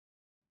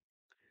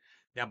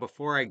Now,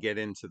 before I get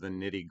into the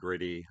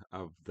nitty-gritty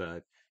of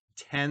the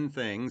 10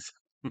 things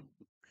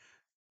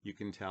you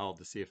can tell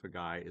to see if a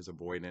guy is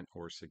avoidant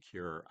or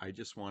secure, I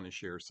just want to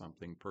share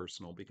something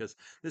personal because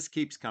this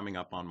keeps coming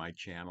up on my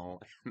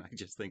channel and I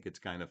just think it's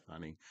kind of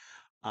funny.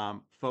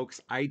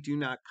 Folks, I do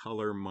not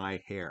color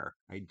my hair.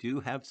 I do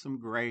have some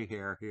gray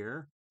hair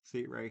here. See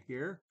it right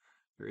here?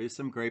 There is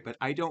some gray, but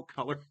I don't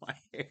color my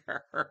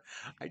hair.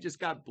 I just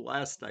got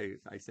blessed.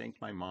 I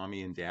thank my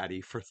mommy and daddy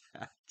for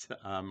that,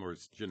 or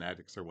it's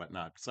genetics or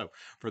whatnot. So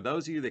for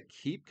those of you that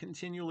keep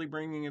continually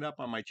bringing it up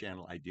on my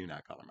channel, I do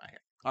not color my hair.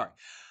 All right,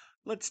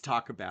 let's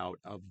talk about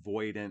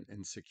avoidant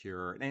and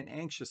secure and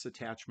anxious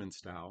attachment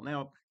style.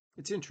 Now,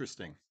 it's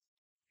interesting.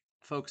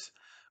 Folks,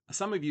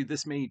 some of you,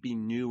 this may be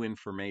new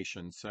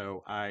information,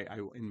 so I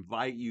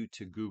invite you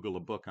to Google a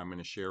book I'm going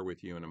to share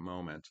with you in a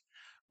moment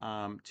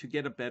to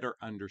get a better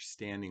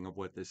understanding of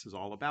what this is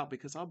all about,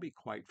 because I'll be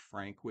quite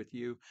frank with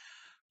you.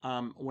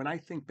 When I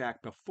think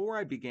back, before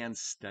I began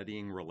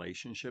studying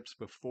relationships,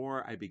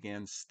 before I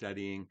began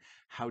studying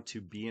how to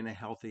be in a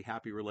healthy,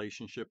 happy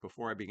relationship,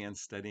 before I began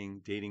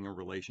studying dating a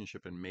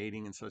relationship and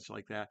mating and such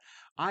like that,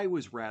 I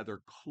was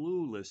rather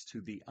clueless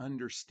to the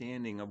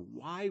understanding of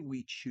why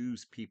we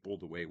choose people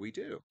the way we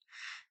do.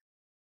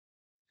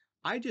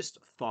 I just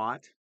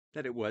thought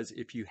that it was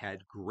if you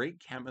had great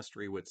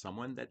chemistry with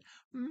someone that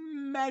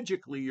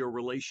magically your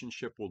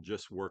relationship will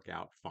just work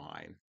out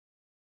fine.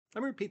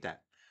 Let me repeat that.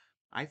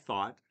 I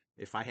thought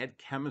if I had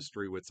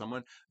chemistry with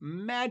someone,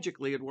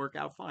 magically it'd work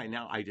out fine.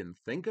 Now, I didn't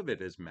think of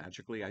it as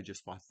magically. I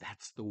just thought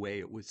that's the way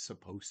it was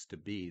supposed to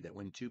be, that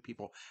when two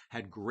people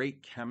had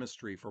great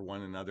chemistry for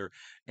one another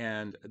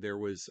and there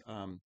was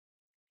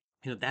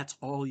that's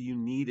all you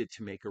needed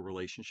to make a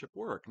relationship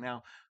work.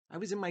 Now, I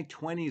was in my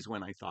 20s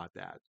when I thought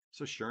that.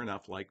 So, sure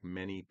enough, like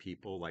many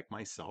people, like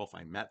myself,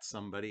 I met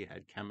somebody,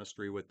 had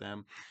chemistry with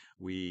them.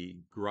 We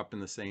grew up in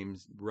the same,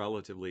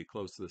 relatively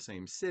close to the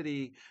same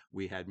city.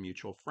 We had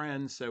mutual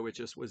friends. So, it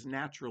just was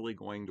naturally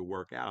going to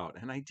work out.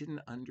 And I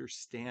didn't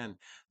understand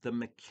the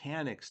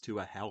mechanics to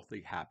a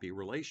healthy, happy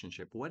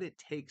relationship, what it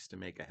takes to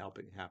make a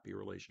healthy, happy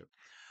relationship.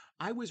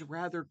 I was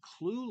rather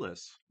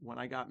clueless when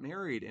I got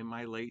married in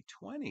my late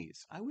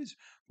 20s. I was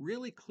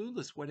really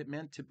clueless what it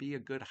meant to be a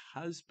good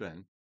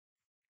husband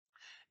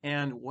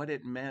and what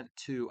it meant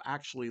to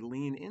actually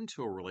lean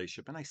into a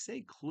relationship. And I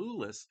say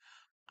clueless,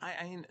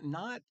 I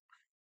not,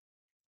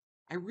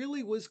 I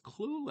really was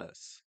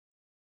clueless.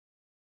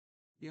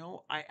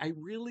 I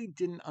really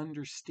didn't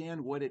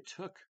understand what it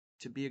took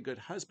to be a good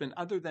husband,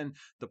 other than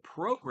the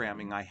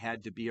programming I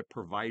had to be a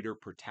provider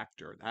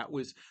protector. That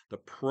was the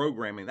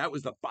programming, that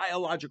was the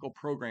biological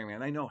programming.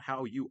 And I know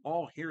how you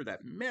all hear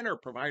that men are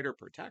provider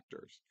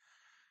protectors.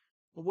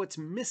 But what's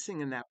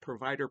missing in that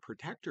provider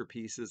protector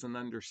piece is an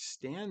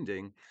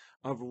understanding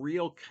of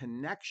real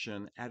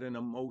connection at an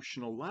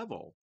emotional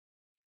level.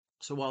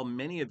 So while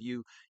many of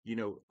you,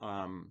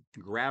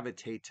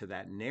 gravitate to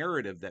that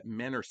narrative that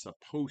men are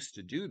supposed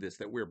to do this,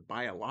 that we're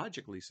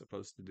biologically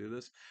supposed to do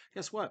this,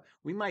 guess what?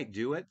 We might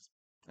do it.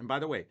 And by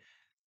the way,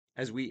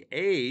 as we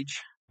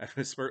age,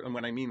 and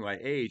what I mean by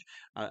age,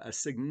 a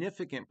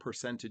significant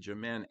percentage of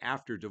men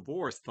after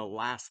divorce, the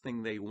last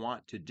thing they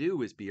want to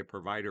do is be a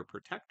provider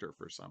protector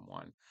for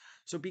someone.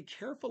 So be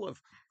careful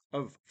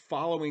of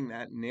following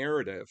that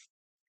narrative,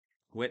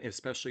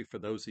 especially for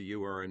those of you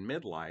who are in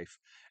midlife,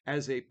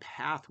 as a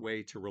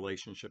pathway to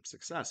relationship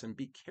success. And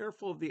be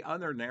careful of the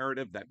other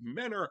narrative that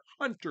men are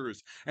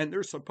hunters and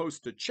they're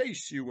supposed to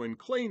chase you and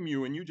claim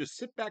you, and you just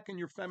sit back in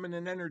your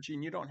feminine energy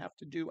and you don't have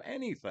to do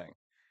anything.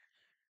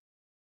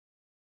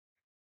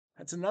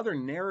 That's another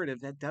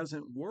narrative that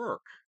doesn't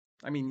work.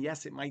 I mean,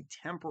 yes, it might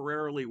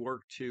temporarily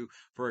work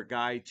for a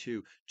guy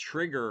to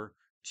trigger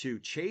to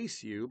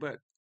chase you, but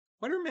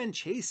what are men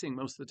chasing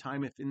most of the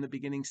time if in the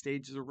beginning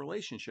stages of a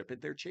relationship?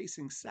 If they're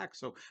chasing sex.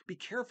 So be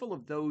careful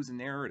of those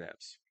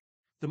narratives.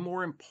 The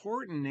more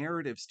important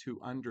narratives to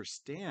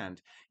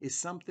understand is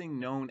something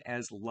known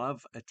as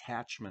love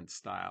attachment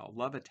style.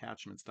 Love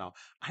attachment style.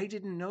 I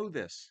didn't know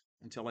this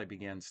until I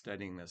began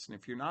studying this. And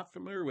if you're not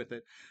familiar with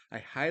it, I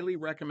highly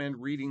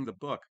recommend reading the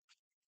book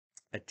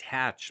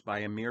Attached by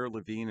Amir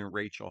Levine and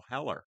Rachel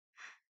Heller.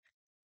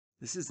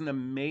 This is an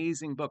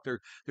amazing book.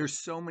 There's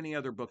so many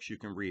other books you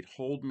can read.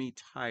 Hold Me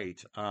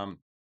Tight.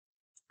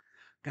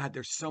 God,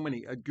 there's so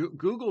many.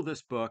 Google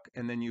this book,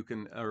 and then you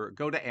can, or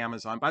go to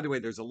Amazon. By the way,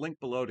 there's a link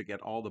below to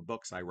get all the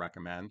books I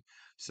recommend.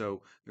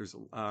 So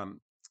and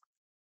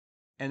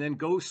then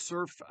go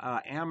surf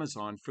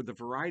Amazon for the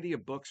variety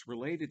of books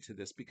related to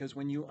this, because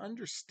when you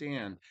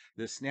understand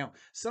this, now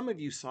some of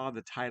you saw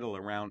the title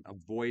around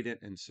avoidant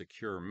and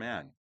secure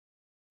men.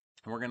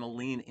 And we're going to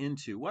lean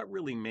into what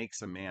really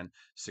makes a man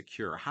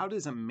secure. How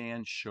does a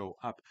man show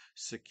up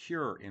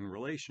secure in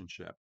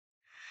relationship?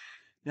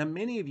 Now,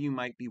 many of you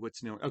might be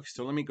what's known. Okay,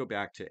 so let me go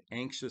back to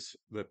anxious,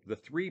 the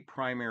three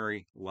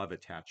primary love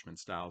attachment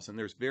styles, and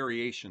there's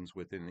variations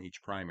within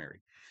each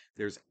primary.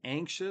 There's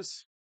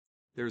anxious,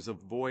 there's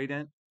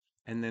avoidant,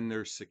 and then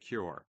there's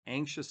secure.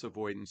 Anxious,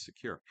 avoidant,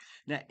 secure.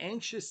 Now,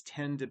 anxious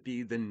tend to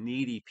be the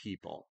needy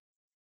people.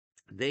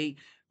 They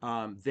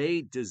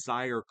they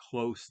desire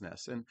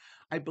closeness. And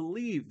I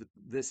believe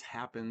this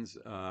happens,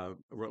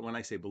 when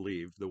I say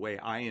believe, the way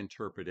I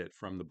interpret it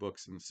from the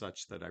books and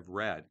such that I've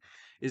read,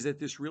 is that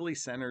this really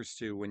centers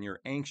to when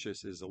you're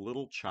anxious as a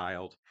little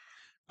child.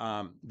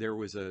 There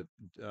was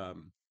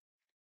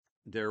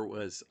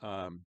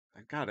um,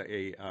 I got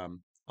a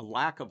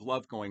lack of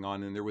love going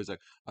on, and there was a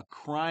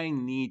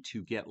crying need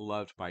to get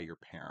loved by your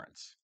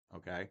parents.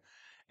 Okay.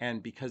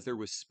 And because there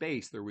was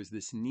space, there was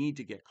this need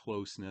to get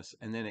closeness,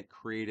 and then it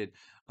created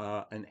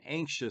an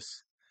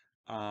anxious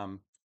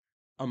um,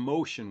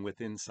 emotion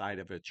within inside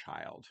of a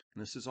child.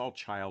 And this is all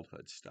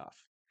childhood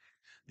stuff.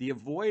 The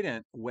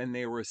avoidant, when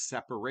there was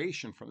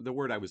separation from, the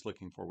word I was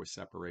looking for was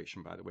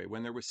separation, by the way,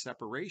 when there was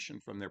separation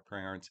from their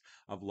parents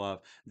of love,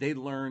 they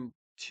learned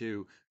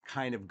to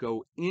kind of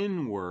go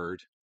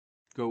inward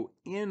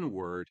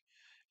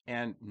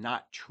and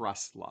not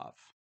trust love.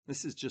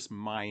 This is just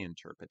my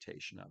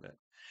interpretation of it.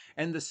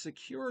 And the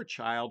secure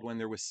child, when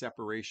there was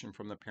separation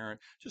from the parent,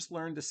 just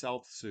learned to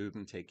self soothe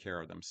and take care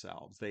of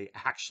themselves. They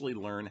actually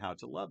learn how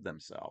to love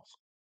themselves.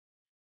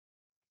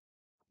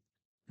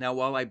 Now,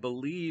 while I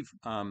believe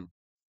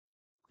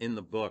in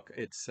the book,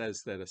 it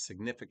says that a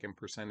significant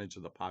percentage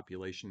of the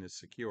population is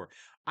secure.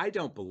 I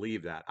don't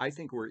believe that. I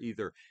think we're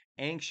either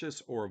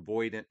anxious or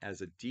avoidant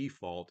as a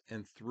default,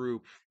 and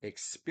through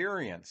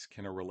experience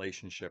can a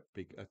relationship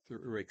be,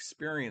 through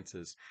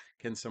experiences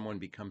can someone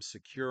become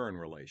secure in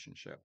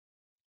relationship.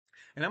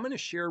 And I'm going to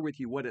share with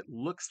you what it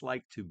looks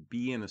like to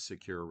be in a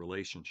secure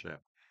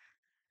relationship.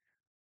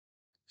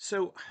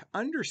 So,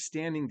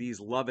 understanding these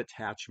love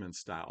attachment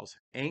styles,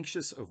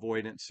 anxious,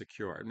 avoidant,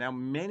 secure. Now,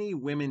 many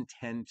women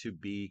tend to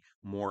be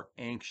more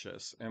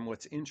anxious. And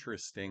what's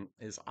interesting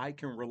is I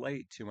can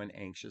relate to an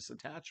anxious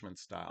attachment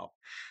style.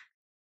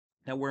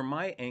 Now, where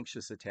my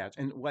anxious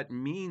attachment, and what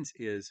means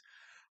is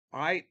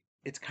I,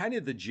 it's kind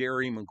of the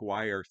Jerry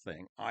Maguire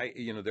thing.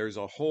 There's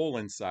a hole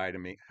inside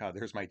of me.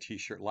 There's my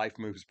t-shirt. Life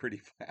moves pretty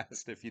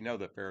fast, if you know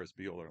the Ferris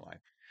Bueller line.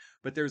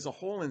 But there's a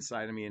hole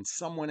inside of me and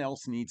someone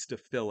else needs to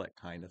fill it,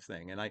 kind of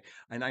thing.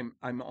 And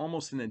I'm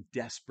almost in a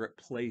desperate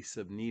place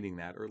of needing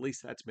that, or at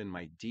least that's been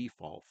my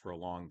default for a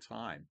long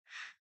time.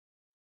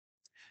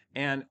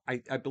 And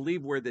I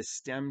believe where this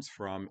stems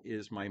from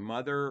is my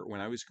mother.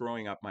 When I was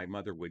growing up, my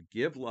mother would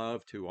give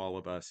love to all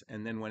of us.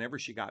 And then whenever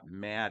she got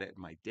mad at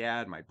my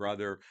dad, my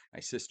brother, my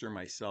sister,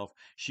 myself,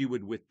 she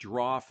would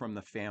withdraw from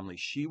the family.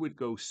 She would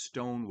go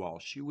stonewall.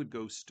 She would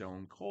go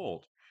stone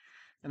cold.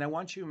 And I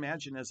want you to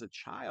imagine, as a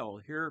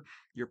child, here,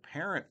 your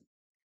parent,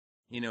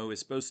 is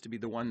supposed to be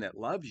the one that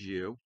loves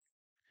you.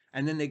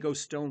 And then they go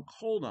stone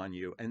cold on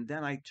you. And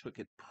then I took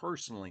it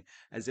personally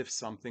as if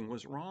something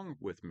was wrong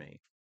with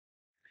me.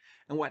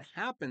 And what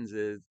happened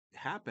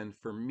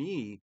for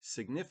me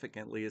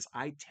significantly is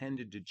I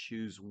tended to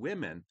choose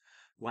women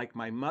like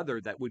my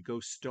mother that would go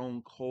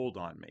stone cold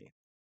on me.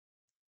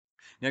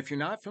 Now, if you're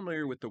not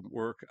familiar with the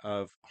work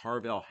of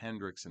Harville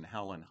Hendricks and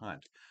Helen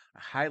Hunt, I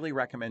highly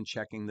recommend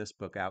checking this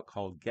book out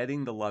called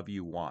Getting the Love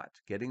You Want.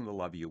 Getting the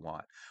Love You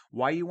Want.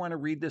 Why you want to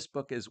read this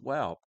book as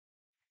well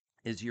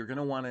is you're going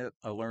to want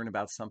to learn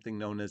about something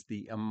known as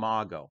the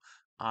imago.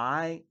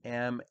 IMAGO,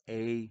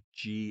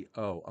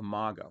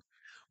 imago.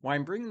 Why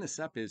I'm bringing this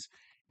up is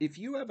if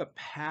you have a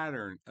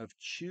pattern of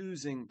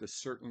choosing the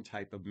certain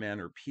type of men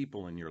or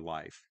people in your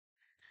life,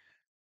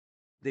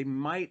 they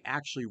might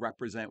actually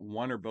represent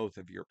one or both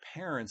of your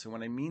parents. And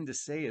what I mean to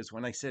say is,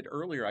 when I said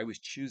earlier I was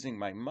choosing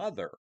my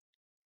mother,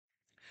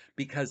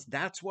 because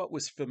that's what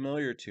was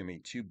familiar to me,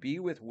 to be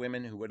with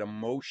women who would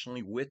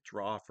emotionally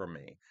withdraw from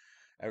me,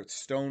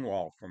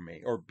 stonewall from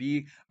me, or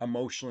be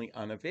emotionally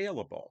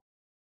unavailable.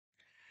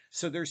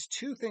 So there's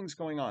two things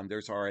going on.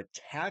 There's our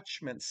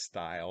attachment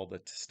style,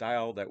 the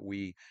style that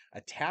we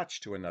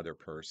attach to another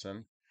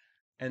person.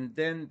 And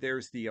then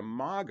there's the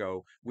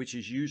imago, which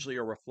is usually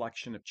a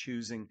reflection of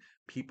choosing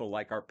people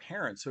like our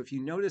parents. So if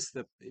you notice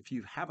that if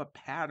you have a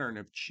pattern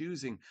of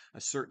choosing a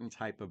certain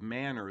type of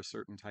man or a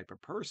certain type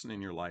of person in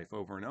your life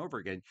over and over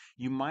again,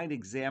 you might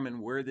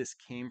examine where this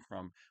came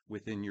from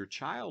within your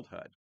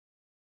childhood.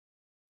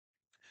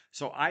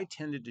 So I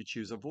tended to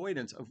choose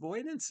avoidance.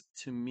 Avoidance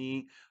to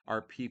me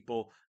are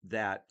people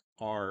that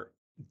are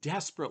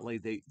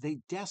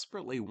they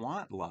desperately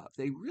want love.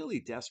 They really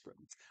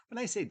desperately. When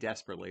I say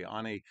desperately,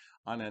 on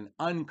an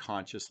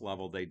unconscious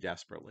level, they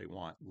desperately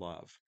want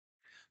love.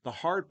 The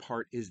hard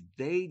part is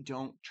they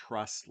don't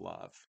trust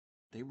love.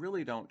 They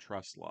really don't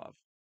trust love.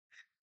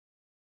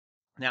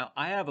 Now,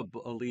 I have a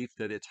belief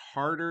that it's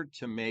harder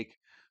to make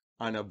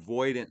an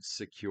avoidance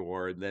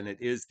secure than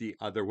it is the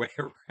other way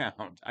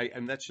around.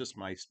 And that's just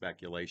my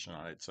speculation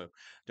on it. So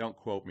don't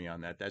quote me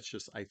on that. That's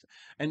just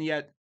and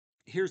yet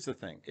here's the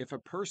thing. If a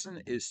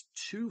person is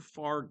too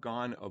far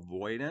gone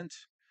avoidant,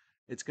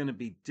 it's going to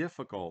be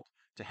difficult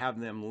to have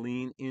them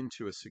lean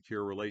into a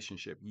secure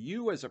relationship.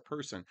 You as a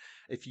person,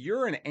 if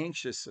you're an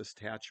anxious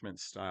attachment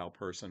style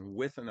person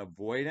with an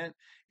avoidant,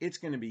 it's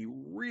going to be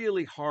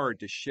really hard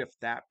to shift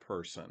that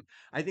person.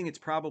 I think it's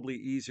probably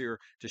easier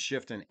to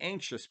shift an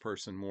anxious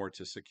person more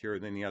to secure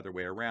than the other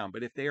way around.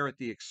 But if they are at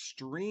the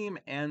extreme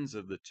ends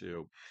of the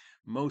two,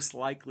 most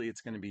likely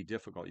it's going to be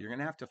difficult. You're going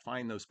to have to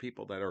find those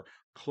people that are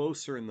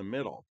closer in the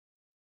middle.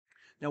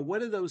 Now, what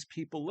do those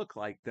people look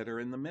like that are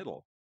in the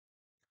middle?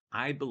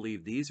 I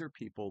believe these are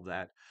people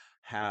that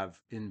have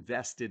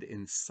invested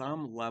in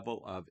some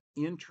level of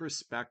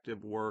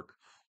introspective work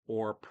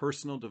or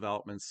personal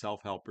development,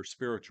 self help, or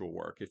spiritual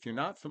work. If you're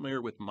not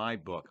familiar with my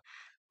book,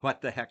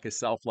 What the Heck is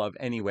Self Love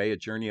Anyway? A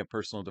Journey of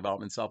Personal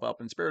Development, Self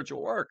Help, and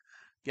Spiritual Work.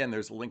 Again,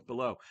 there's a link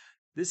below.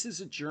 This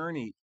is a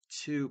journey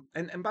to,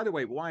 and by the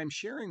way, why I'm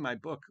sharing my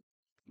book,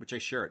 which I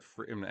share it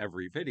for in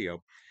every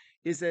video,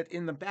 is that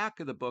in the back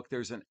of the book,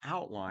 there's an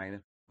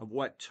outline of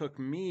what took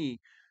me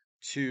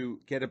to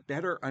get a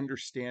better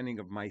understanding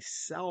of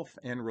myself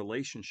and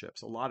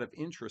relationships, a lot of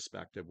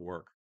introspective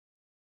work.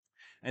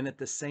 And at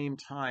the same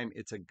time,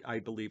 it's I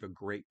believe, a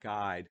great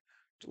guide.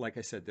 Like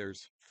I said,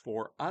 there's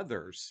for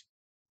others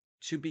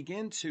to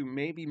begin to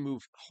maybe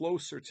move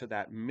closer to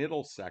that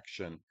middle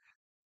section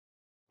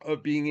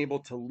of being able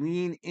to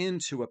lean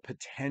into a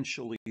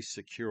potentially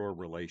secure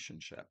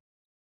relationship.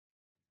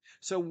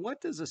 So, what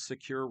does a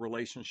secure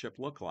relationship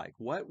look like?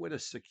 What would a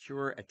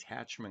secure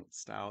attachment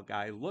style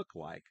guy look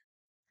like?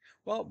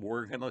 Well,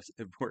 we're going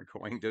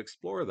to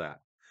explore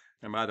that.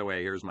 And by the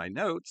way, here's my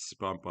notes.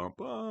 Bump, bump,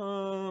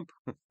 bump.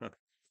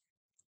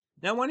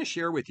 Now, I want to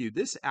share with you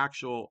this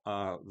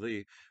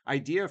the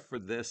idea for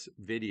this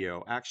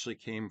video actually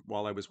came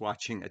while I was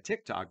watching a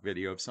TikTok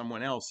video of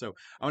someone else. So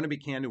I want to be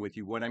candid with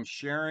you. What I'm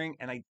sharing,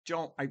 and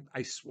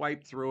I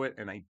swiped through it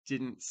and I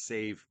didn't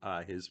save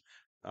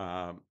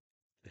um,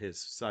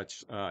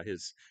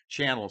 his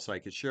channel so I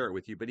could share it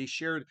with you. But he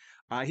shared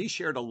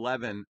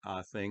 11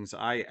 things.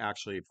 I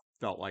actually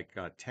felt like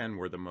 10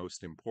 were the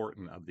most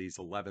important of these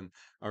 11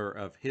 or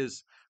of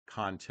his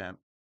content.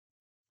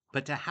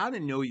 But to how to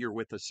know you're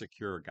with a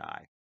secure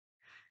guy.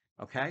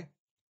 Okay.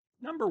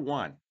 Number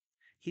one,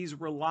 he's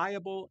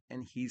reliable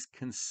and he's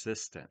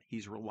consistent.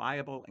 He's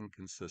reliable and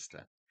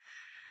consistent.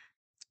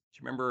 Do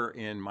you remember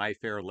in My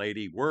Fair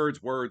Lady,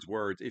 words, words,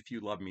 words, if you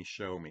love me,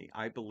 show me?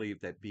 I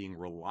believe that being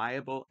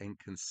reliable and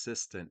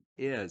consistent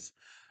is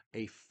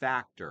a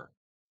factor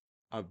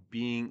of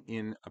being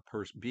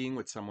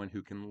with someone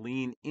who can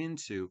lean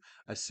into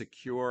a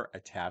secure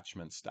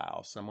attachment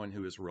style, someone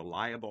who is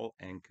reliable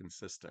and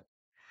consistent.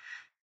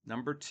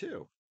 Number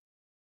two,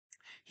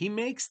 he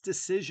makes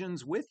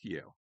decisions with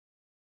you.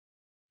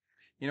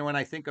 You know, when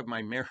I think of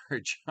my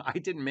marriage, I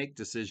didn't make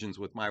decisions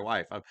with my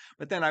wife,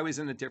 but then I was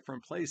in a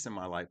different place in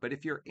my life. But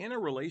if you're in a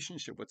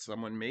relationship with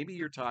someone, maybe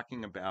you're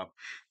talking about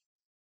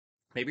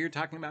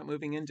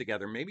moving in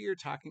together. Maybe you're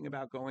talking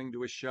about going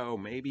to a show.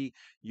 Maybe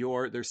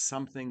there's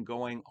something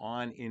going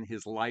on in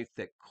his life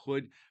that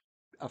could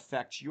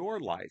affect your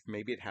life.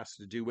 Maybe it has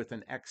to do with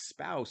an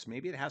ex-spouse.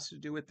 Maybe it has to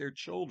do with their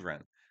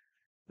children.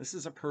 This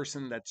is a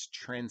person that's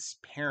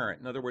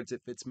transparent. In other words,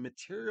 if it's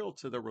material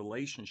to the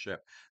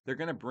relationship, they're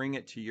going to bring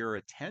it to your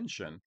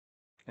attention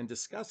and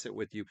discuss it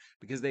with you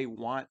because they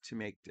want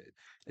to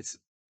it's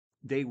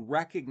they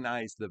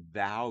recognize the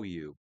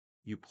value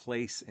you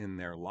place in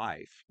their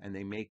life and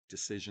they make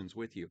decisions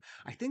with you.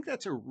 I think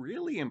that's a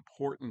really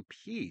important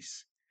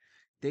piece.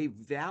 They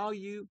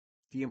value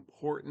the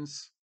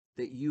importance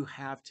that you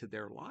have to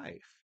their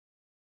life.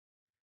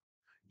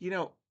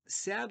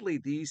 Sadly,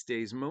 these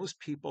days, most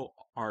people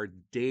are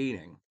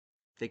dating.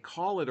 They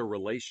call it a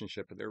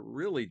relationship, but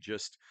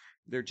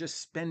they're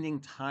just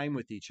spending time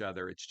with each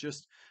other. It's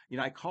just,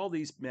 I call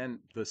these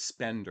men the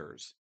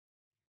spenders.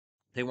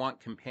 They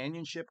want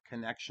companionship,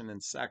 connection,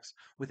 and sex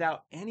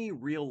without any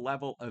real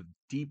level of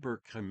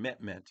deeper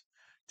commitment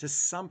to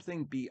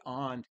something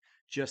beyond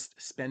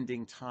just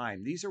spending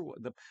time. These are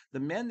the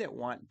men that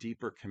want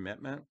deeper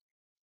commitment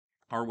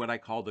are what I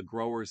call the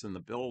growers and the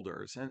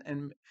builders.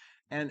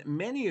 And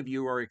many of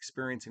you are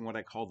experiencing what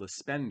I call the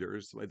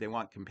spenders. They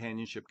want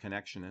companionship,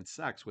 connection, and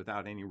sex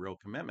without any real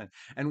commitment.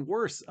 And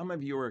worse, some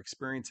of you are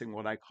experiencing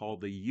what I call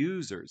the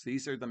users.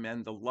 These are the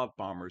men, the love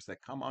bombers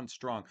that come on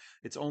strong.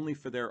 It's only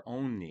for their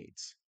own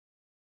needs.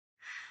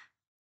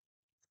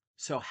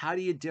 So how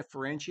do you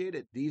differentiate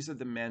it? These are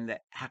the men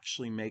that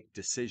actually make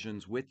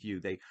decisions with you.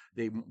 They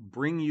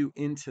bring you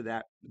into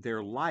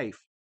their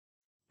life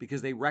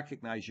because they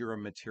recognize you're a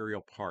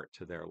material part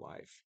to their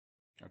life.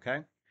 Okay?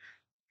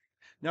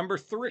 Number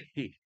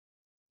three,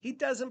 he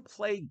doesn't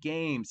play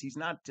games. He's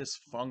not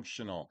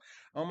dysfunctional.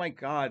 Oh my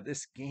God,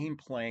 this game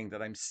playing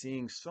that I'm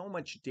seeing so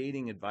much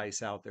dating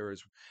advice out there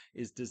is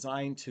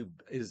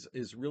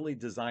really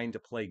designed to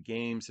play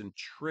games and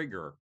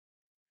trigger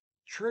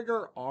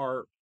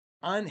our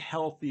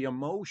unhealthy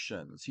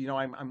emotions.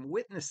 I'm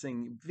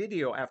witnessing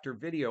video after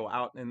video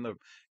out in the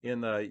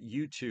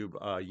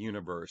YouTube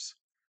universe.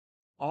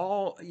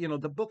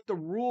 The book The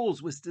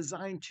Rules was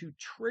designed to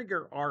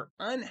trigger our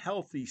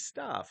unhealthy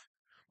stuff,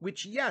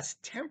 which, yes,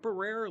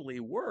 temporarily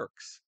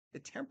works.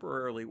 It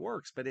temporarily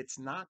works, but it's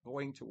not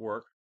going to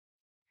work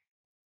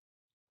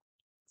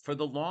for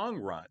the long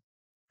run.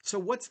 So,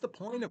 what's the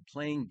point of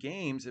playing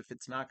games if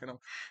it's not going to?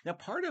 Now,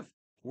 part of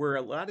where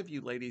a lot of you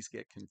ladies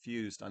get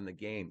confused on the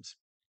games.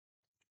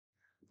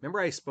 Remember,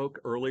 I spoke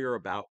earlier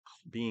about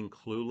being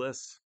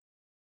clueless?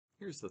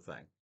 Here's the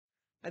thing.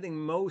 I think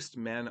most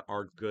men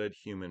are good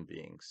human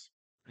beings.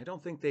 I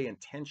don't think they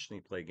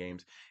intentionally play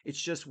games.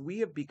 It's just we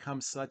have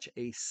become such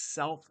a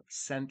self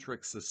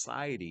centric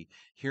society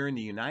here in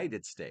the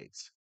United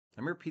States.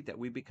 Let me repeat that.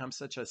 We've become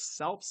such a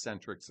self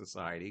centric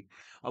society.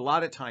 A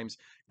lot of times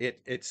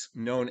it's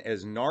known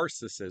as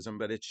narcissism,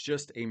 but it's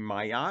just a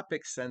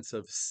myopic sense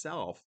of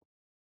self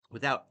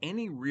without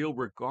any real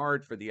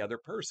regard for the other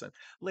person.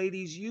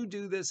 Ladies, you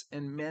do this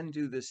and men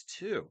do this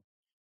too.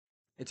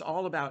 It's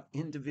all about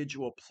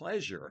individual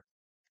pleasure.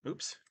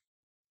 Oops.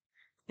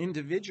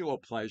 Individual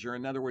pleasure,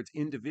 in other words,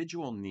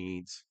 individual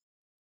needs,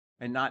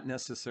 and not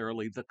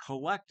necessarily the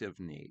collective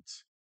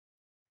needs.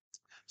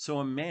 So,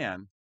 a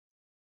man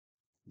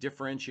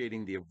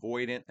differentiating the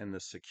avoidant and the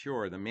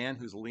secure, the man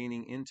who's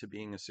leaning into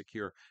being a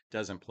secure,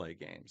 doesn't play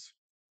games.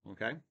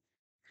 Okay.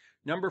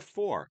 Number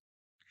four,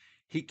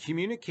 he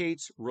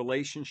communicates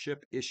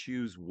relationship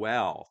issues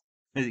well.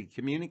 He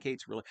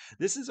communicates really.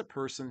 This is a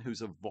person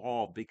who's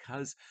evolved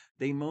because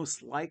they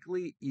most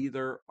likely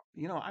either,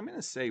 I'm going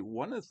to say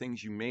one of the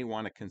things you may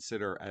want to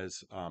consider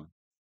as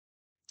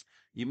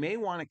you may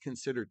want to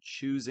consider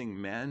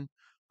choosing men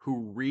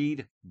who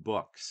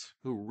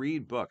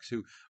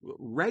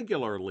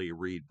regularly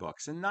read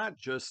books, and not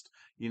just,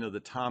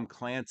 the Tom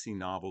Clancy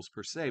novels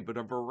per se, but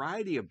a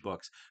variety of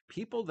books.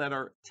 People that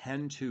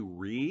tend to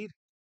read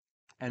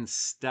and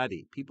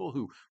study, people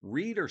who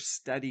read or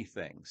study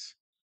things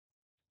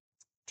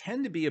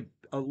tend to be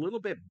a little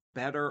bit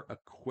better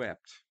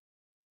equipped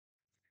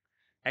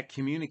at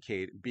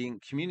communicating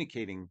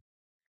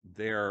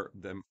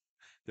them.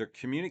 They're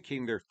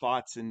communicating their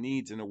thoughts and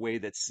needs in a way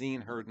that's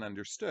seen, heard, and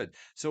understood.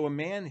 So a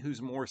man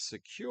who's more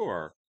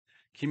secure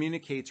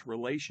communicates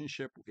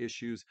relationship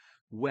issues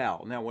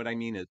well. Now, what I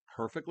mean is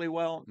perfectly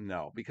well?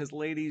 No, because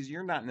ladies,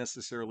 you're not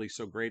necessarily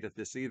so great at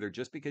this either.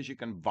 Just because you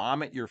can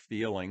vomit your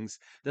feelings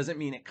doesn't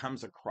mean it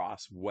comes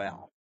across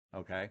well.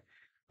 Okay.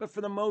 But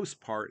for the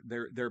most part,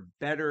 they're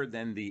better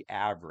than the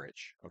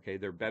average. Okay.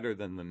 They're better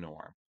than the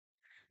norm.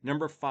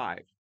 Number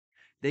five,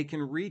 they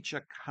can reach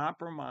a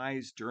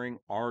compromise during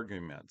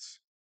arguments.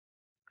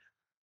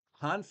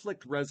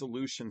 Conflict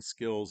resolution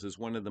skills is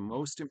one of the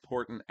most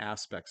important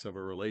aspects of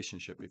a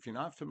relationship. If you're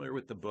not familiar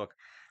with the book,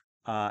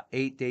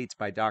 Eight Dates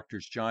by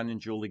Doctors John and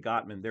Julie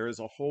Gottman, there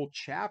is a whole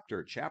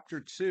chapter.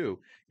 Chapter 2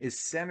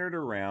 is centered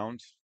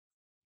around,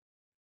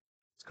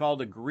 it's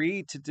called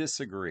Agree to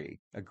Disagree.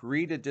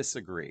 Agree to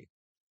Disagree.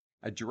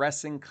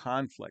 Addressing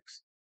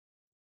conflicts.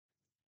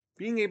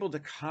 Being able to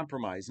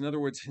compromise. In other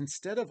words,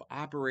 instead of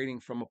operating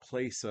from a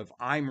place of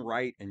I'm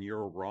right and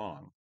you're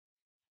wrong,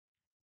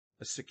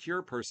 a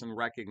secure person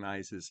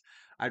recognizes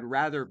I'd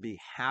rather be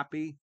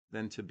happy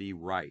than to be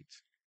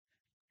right.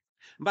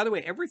 And by the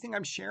way, everything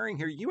I'm sharing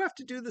here, you have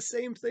to do the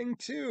same thing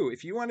too.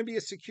 If you want to be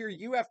a secure,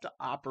 you have to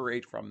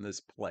operate from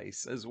this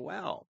place as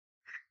well.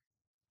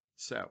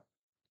 So,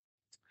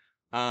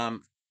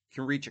 um,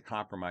 can reach a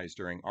compromise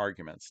during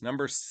arguments.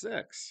 Number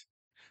six,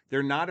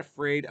 they're not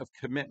afraid of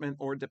commitment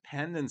or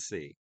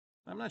dependency.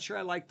 I'm not sure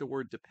I like the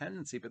word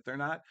dependency, but they're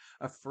not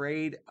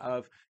afraid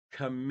of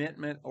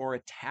commitment or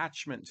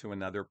attachment to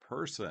another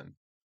person.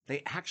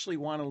 They actually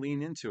want to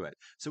lean into it.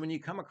 So when you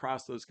come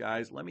across those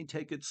guys, let me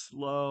take it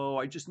slow.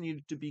 I just need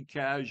it to be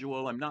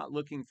casual. I'm not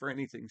looking for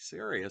anything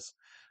serious.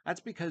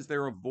 That's because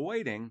they're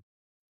avoiding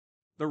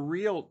the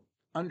real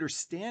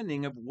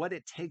understanding of what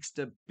it takes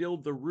to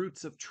build the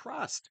roots of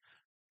trust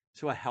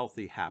to a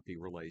healthy, happy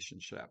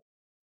relationship.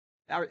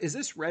 Now, is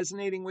this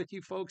resonating with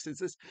you folks?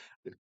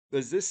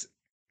 Does this,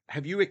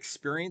 have you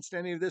experienced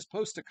any of this?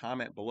 Post a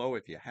comment below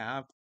if you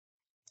have.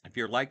 If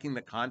you're liking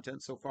the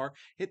content so far,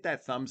 hit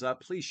that thumbs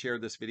up. Please share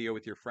this video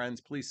with your friends.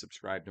 Please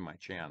subscribe to my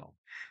channel.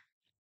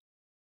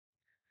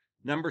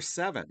 Number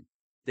seven,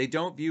 they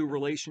don't view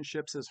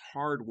relationships as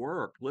hard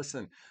work.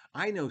 Listen,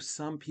 I know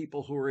some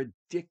people who are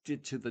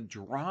addicted to the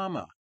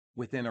drama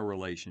within a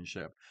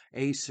relationship.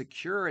 A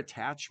secure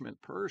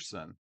attachment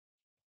person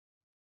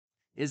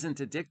isn't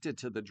addicted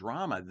to the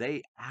drama.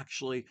 They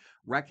actually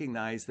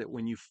recognize that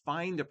when you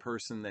find a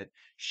person that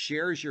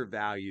shares your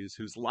values,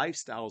 whose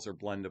lifestyles are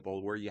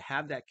blendable, where you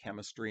have that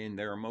chemistry and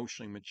they're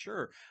emotionally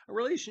mature, a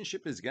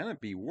relationship is going to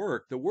be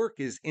work. The work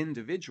is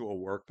individual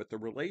work, but the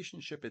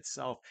relationship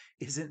itself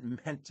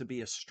isn't meant to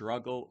be a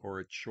struggle or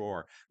a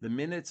chore. The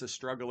minute it's a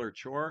struggle or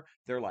chore,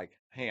 they're like,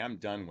 hey, I'm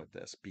done with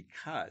this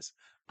because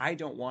I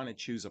don't want to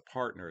choose a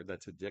partner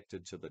that's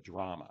addicted to the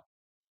drama.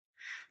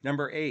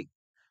 Number eight,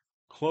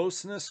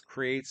 closeness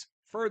creates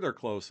further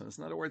closeness.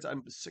 In other words,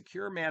 a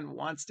secure man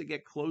wants to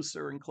get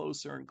closer and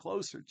closer and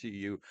closer to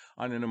you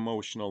on an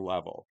emotional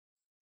level.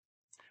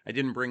 I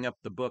didn't bring up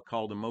the book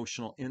called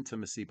Emotional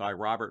Intimacy by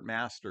Robert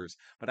Masters,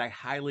 but I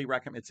highly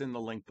recommend, it's in the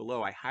link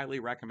below. I highly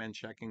recommend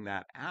checking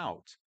that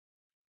out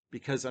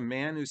because a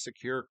man who's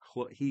secure,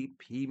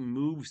 he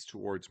moves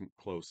towards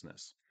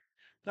closeness.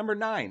 Number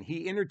nine,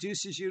 he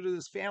introduces you to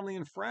his family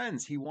and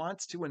friends. He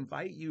wants to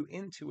invite you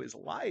into his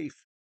life.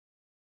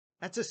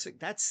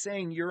 That's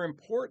saying you're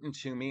important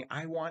to me.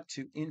 I want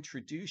to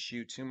introduce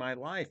you to my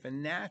life.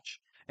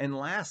 And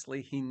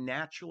lastly, he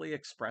naturally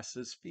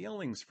expresses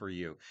feelings for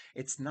you.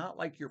 It's not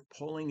like you're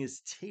pulling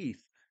his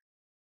teeth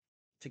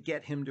to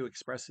get him to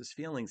express his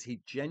feelings.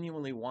 He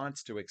genuinely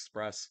wants to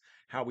express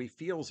how he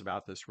feels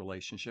about this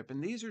relationship.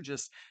 And these are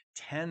just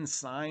 10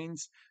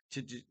 signs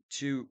to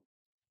to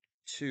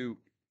to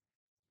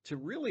to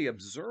really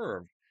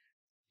observe,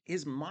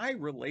 is my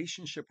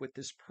relationship with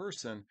this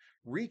person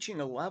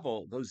reaching a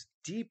level, those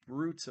deep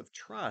roots of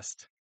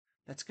trust,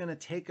 that's going to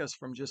take us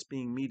from just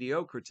being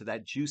mediocre to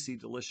that juicy,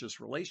 delicious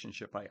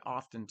relationship I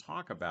often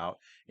talk about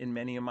in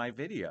many of my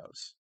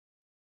videos.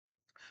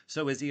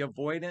 So, is he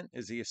avoidant?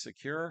 Is he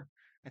secure?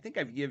 I think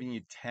I've given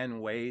you 10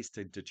 ways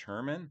to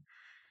determine.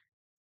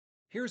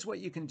 Here's what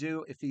you can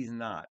do if he's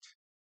not.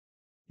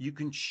 You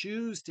can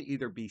choose to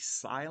either be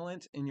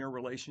silent in your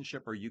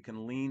relationship, or you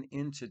can lean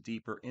into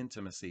deeper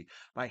intimacy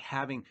by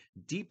having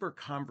deeper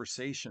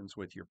conversations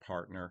with your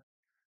partner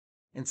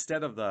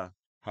instead of the,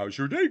 "How's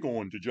your day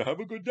going? Did you have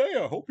a good day?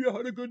 I hope you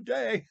had a good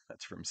day."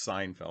 That's from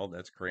Seinfeld.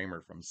 That's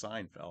Kramer from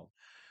Seinfeld.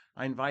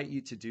 I invite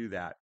you to do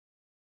that,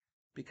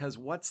 because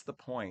what's the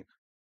point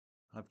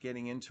of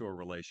getting into a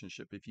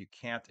relationship if you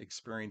can't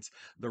experience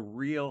the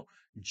real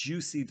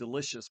juicy,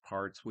 delicious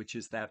parts, which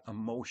is that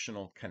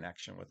emotional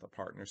connection with a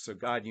partner? So,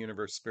 God,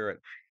 universe, spirit,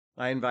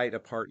 I invite a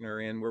partner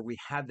in where we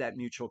have that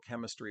mutual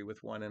chemistry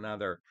with one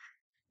another,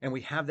 and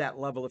we have that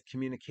level of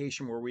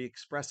communication where we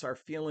express our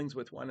feelings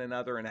with one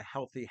another in a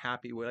healthy,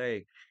 happy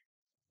way.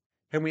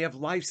 And we have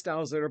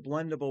lifestyles that are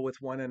blendable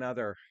with one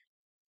another,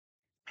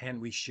 and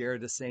we share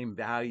the same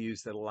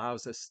values that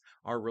allows us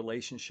our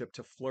relationship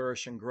to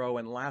flourish and grow.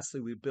 And lastly,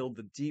 we build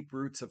the deep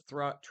roots of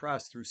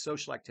trust through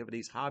social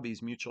activities,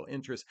 hobbies, mutual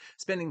interests,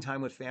 spending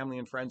time with family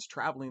and friends,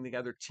 traveling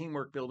together,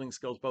 teamwork, building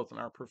skills both in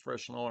our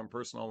professional and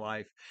personal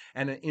life,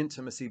 and an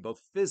intimacy,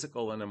 both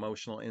physical and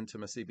emotional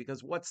intimacy.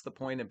 Because what's the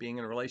point of being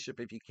in a relationship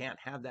if you can't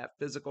have that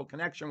physical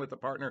connection with a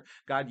partner?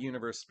 God,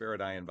 universe,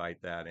 spirit, I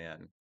invite that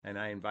in, and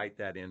I invite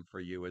that in for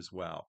you as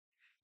well.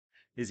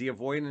 Is he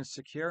avoidant and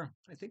secure?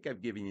 I think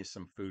I've given you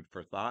some food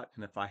for thought.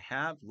 And if I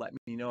have, let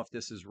me know if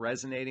this is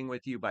resonating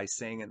with you by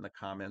saying it in the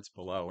comments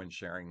below and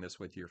sharing this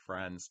with your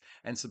friends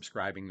and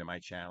subscribing to my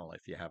channel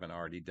if you haven't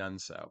already done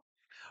so.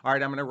 All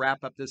right, I'm going to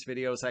wrap up this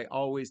video as I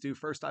always do.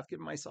 First off,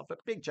 giving myself a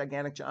big,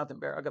 gigantic Jonathan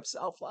Bear hug of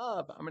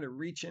self-love. I'm going to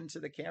reach into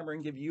the camera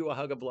and give you a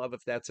hug of love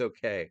if that's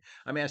okay.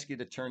 I'm asking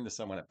you to turn to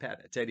someone, a pet,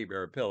 a teddy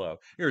bear, a pillow.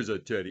 Here's a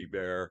teddy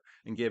bear,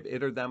 and give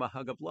it or them a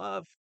hug of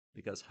love,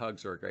 because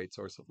hugs are a great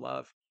source of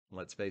love.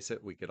 Let's face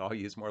it, we could all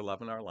use more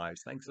love in our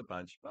lives. Thanks a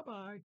bunch. Bye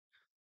bye.